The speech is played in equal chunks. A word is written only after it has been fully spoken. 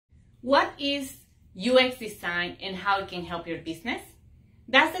What is UX design and how it can help your business?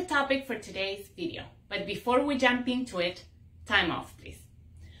 That's the topic for today's video. But before we jump into it, time off, please.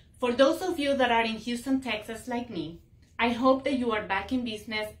 For those of you that are in Houston, Texas, like me, I hope that you are back in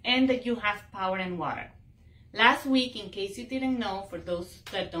business and that you have power and water. Last week, in case you didn't know, for those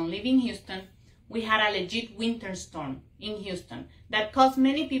that don't live in Houston, we had a legit winter storm in Houston that caused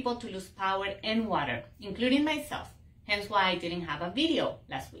many people to lose power and water, including myself, hence why I didn't have a video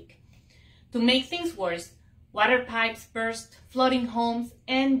last week. To make things worse, water pipes burst, flooding homes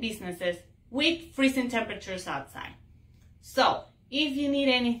and businesses with freezing temperatures outside. So, if you need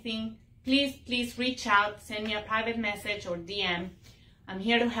anything, please reach out, send me a private message or DM. I'm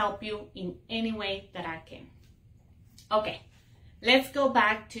here to help you in any way that I can. Okay, let's go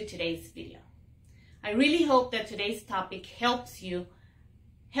back to today's video. I really hope that today's topic helps you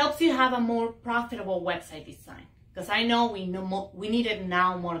have a more profitable website design, because I know we need it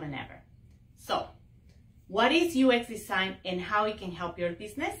now more than ever. So, what is UX design and how it can help your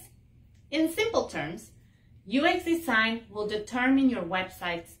business? In simple terms, UX design will determine your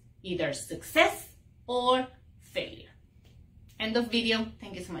website's either success or failure. End of video.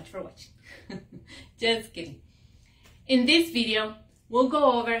 Thank you so much for watching. Just kidding. In this video, we'll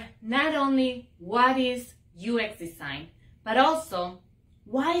go over not only what is UX design, but also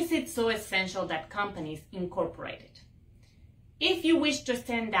why is it so essential that companies incorporate it. If you wish to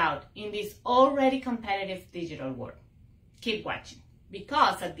stand out in this already competitive digital world, keep watching,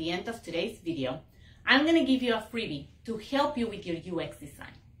 because at the end of today's video, I'm going to give you a freebie to help you with your UX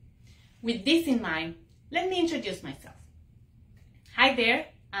design. With this in mind, let me introduce myself. Hi there,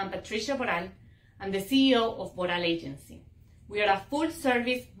 I'm Patricia Boral. I'm the CEO of Boral Agency. We are a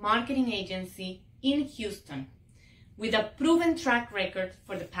full-service marketing agency in Houston with a proven track record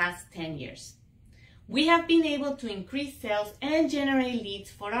for the past 10 years. We have been able to increase sales and generate leads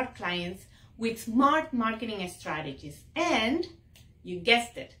for our clients with smart marketing strategies and, you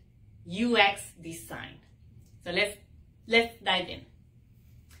guessed it, UX design. So let's dive in.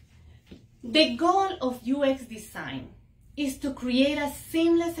 The goal of UX design is to create a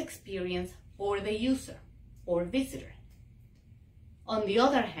seamless experience for the user or visitor. On the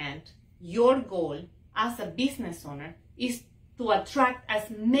other hand, your goal as a business owner is to attract as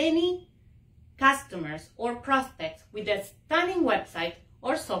many customers or prospects with a stunning website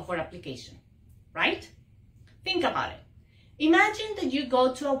or software application, right? Think about it. Imagine that you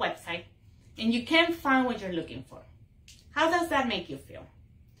go to a website and you can't find what you're looking for. How does that make you feel?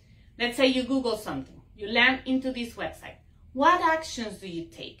 Let's say you Google something, you land into this website. What actions do you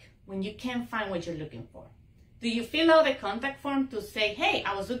take when you can't find what you're looking for? Do you fill out a contact form to say, hey,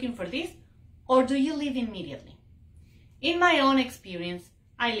 I was looking for this? Or do you leave immediately? In my own experience,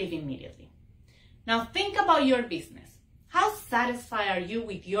 I leave immediately. Now think about your business. How satisfied are you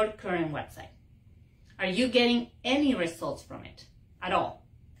with your current website? Are you getting any results from it at all?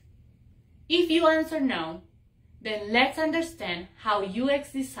 If you answer no, then let's understand how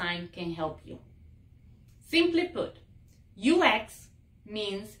UX design can help you. Simply put, UX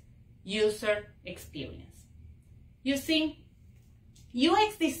means user experience. You see,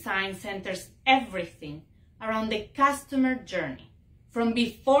 UX design centers everything around the customer journey, from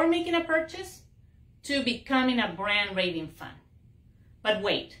before making a purchase to becoming a brand raving fan. But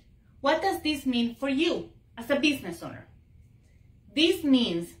wait, what does this mean for you as a business owner? This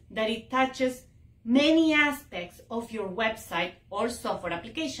means that it touches many aspects of your website or software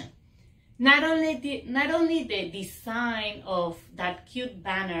application. Not only the design of that cute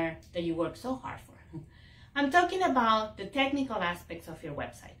banner that you work so hard for. I'm talking about the technical aspects of your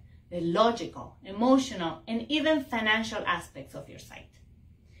website, the logical, emotional, and even financial aspects of your site.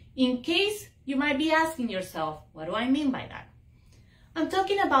 In case you might be asking yourself, what do I mean by that? I'm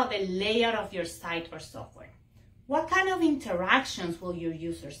talking about the layout of your site or software. What kind of interactions will your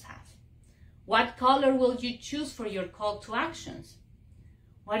users have? What color will you choose for your call to actions?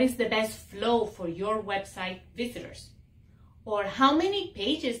 What is the best flow for your website visitors? Or how many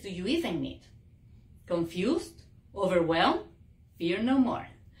pages do you even need? Confused? Overwhelmed? Fear no more.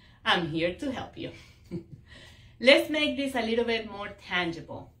 I'm here to help you. Let's make this a little bit more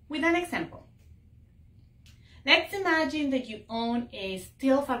tangible with an example. Let's imagine that you own a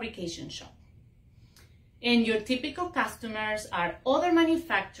steel fabrication shop, and your typical customers are other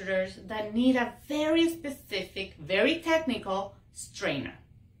manufacturers that need a very specific, very technical strainer.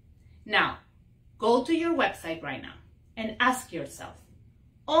 Now, go to your website right now and ask yourself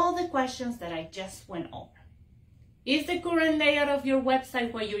all the questions that I just went over. Is the current layout of your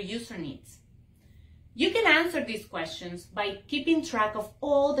website what your user needs? You can answer these questions by keeping track of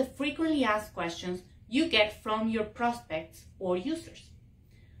all the frequently asked questions you get from your prospects or users.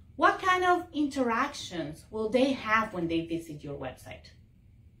 What kind of interactions will they have when they visit your website?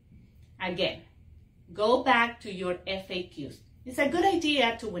 Again, go back to your FAQs. It's a good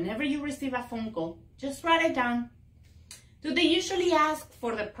idea to, whenever you receive a phone call, just write it down. Do they usually ask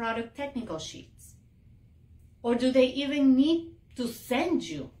for the product technical sheets? Or do they even need to send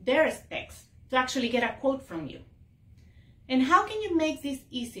you their specs to actually get a quote from you? And how can you make this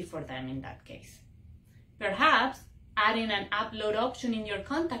easy for them in that case? Perhaps adding an upload option in your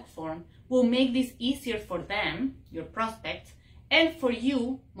contact form will make this easier for them, your prospects, and for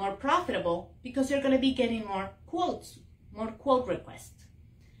you, more profitable, because you're going to be getting more quotes, more quote requests.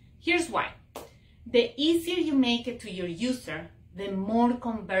 Here's why. The easier you make it to your user, the more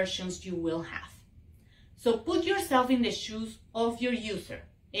conversions you will have. So put yourself in the shoes of your user,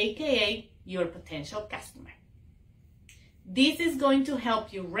 aka your potential customer. This is going to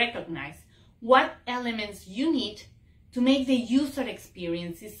help you recognize what elements you need to make the user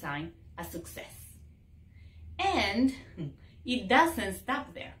experience design a success. And it doesn't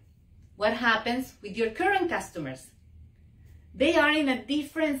stop there. What happens with your current customers? They are in a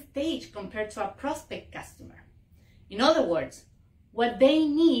different stage compared to a prospect customer. In other words, what they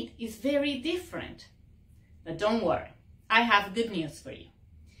need is very different. But don't worry, I have good news for you.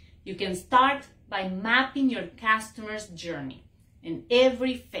 You can start by mapping your customer's journey in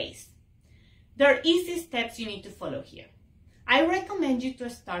every phase. There are easy steps you need to follow here. I recommend you to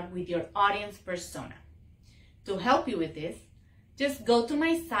start with your audience persona. To help you with this, just go to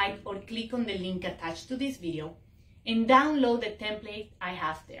my site or click on the link attached to this video and download the template I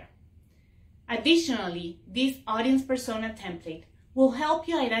have there. Additionally, this audience persona template will help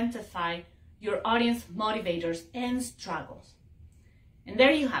you identify your audience motivators and struggles. And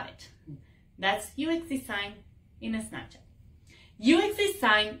there you have it. That's UX design in a snapshot. UX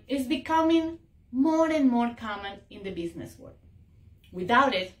design is becoming more and more common in the business world.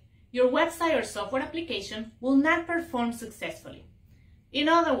 Without it, your website or software application will not perform successfully. In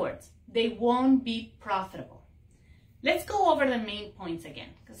other words, they won't be profitable. Let's go over the main points again,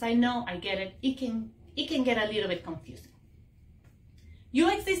 because I know I get it. It can get a little bit confusing.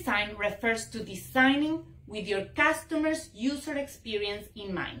 UX design refers to designing with your customer's user experience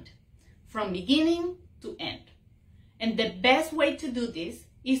in mind, from beginning to end. And the best way to do this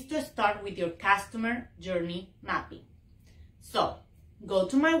is to start with your customer journey mapping. So, go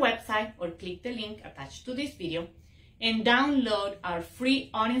to my website or click the link attached to this video and download our free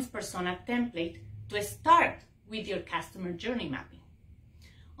audience persona template to start with your customer journey mapping.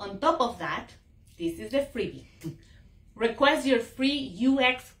 On top of that, this is the freebie. Request your free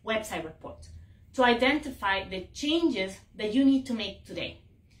UX website report to identify the changes that you need to make today.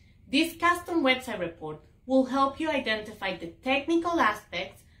 This custom website report will help you identify the technical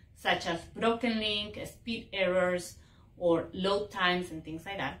aspects such as broken link, speed errors, or load times and things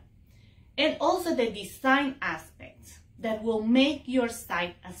like that, and also the design aspects that will make your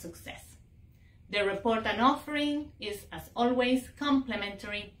site a success. The report and offering is, as always,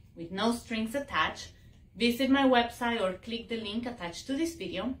 complimentary with no strings attached. Visit my website or click the link attached to this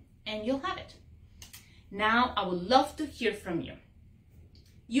video and you'll have it. Now, I would love to hear from you.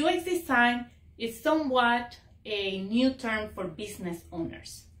 UX design is somewhat a new term for business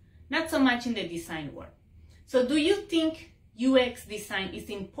owners, not so much in the design world. So do you think UX design is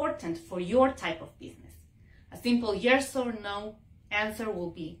important for your type of business? A simple yes or no answer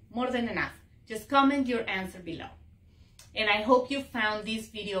will be more than enough. Just comment your answer below. And I hope you found this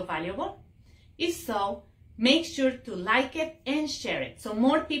video valuable. If so, make sure to like it and share it so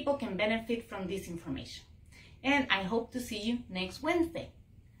more people can benefit from this information. And I hope to see you next Wednesday.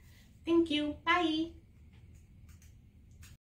 Thank you. Bye.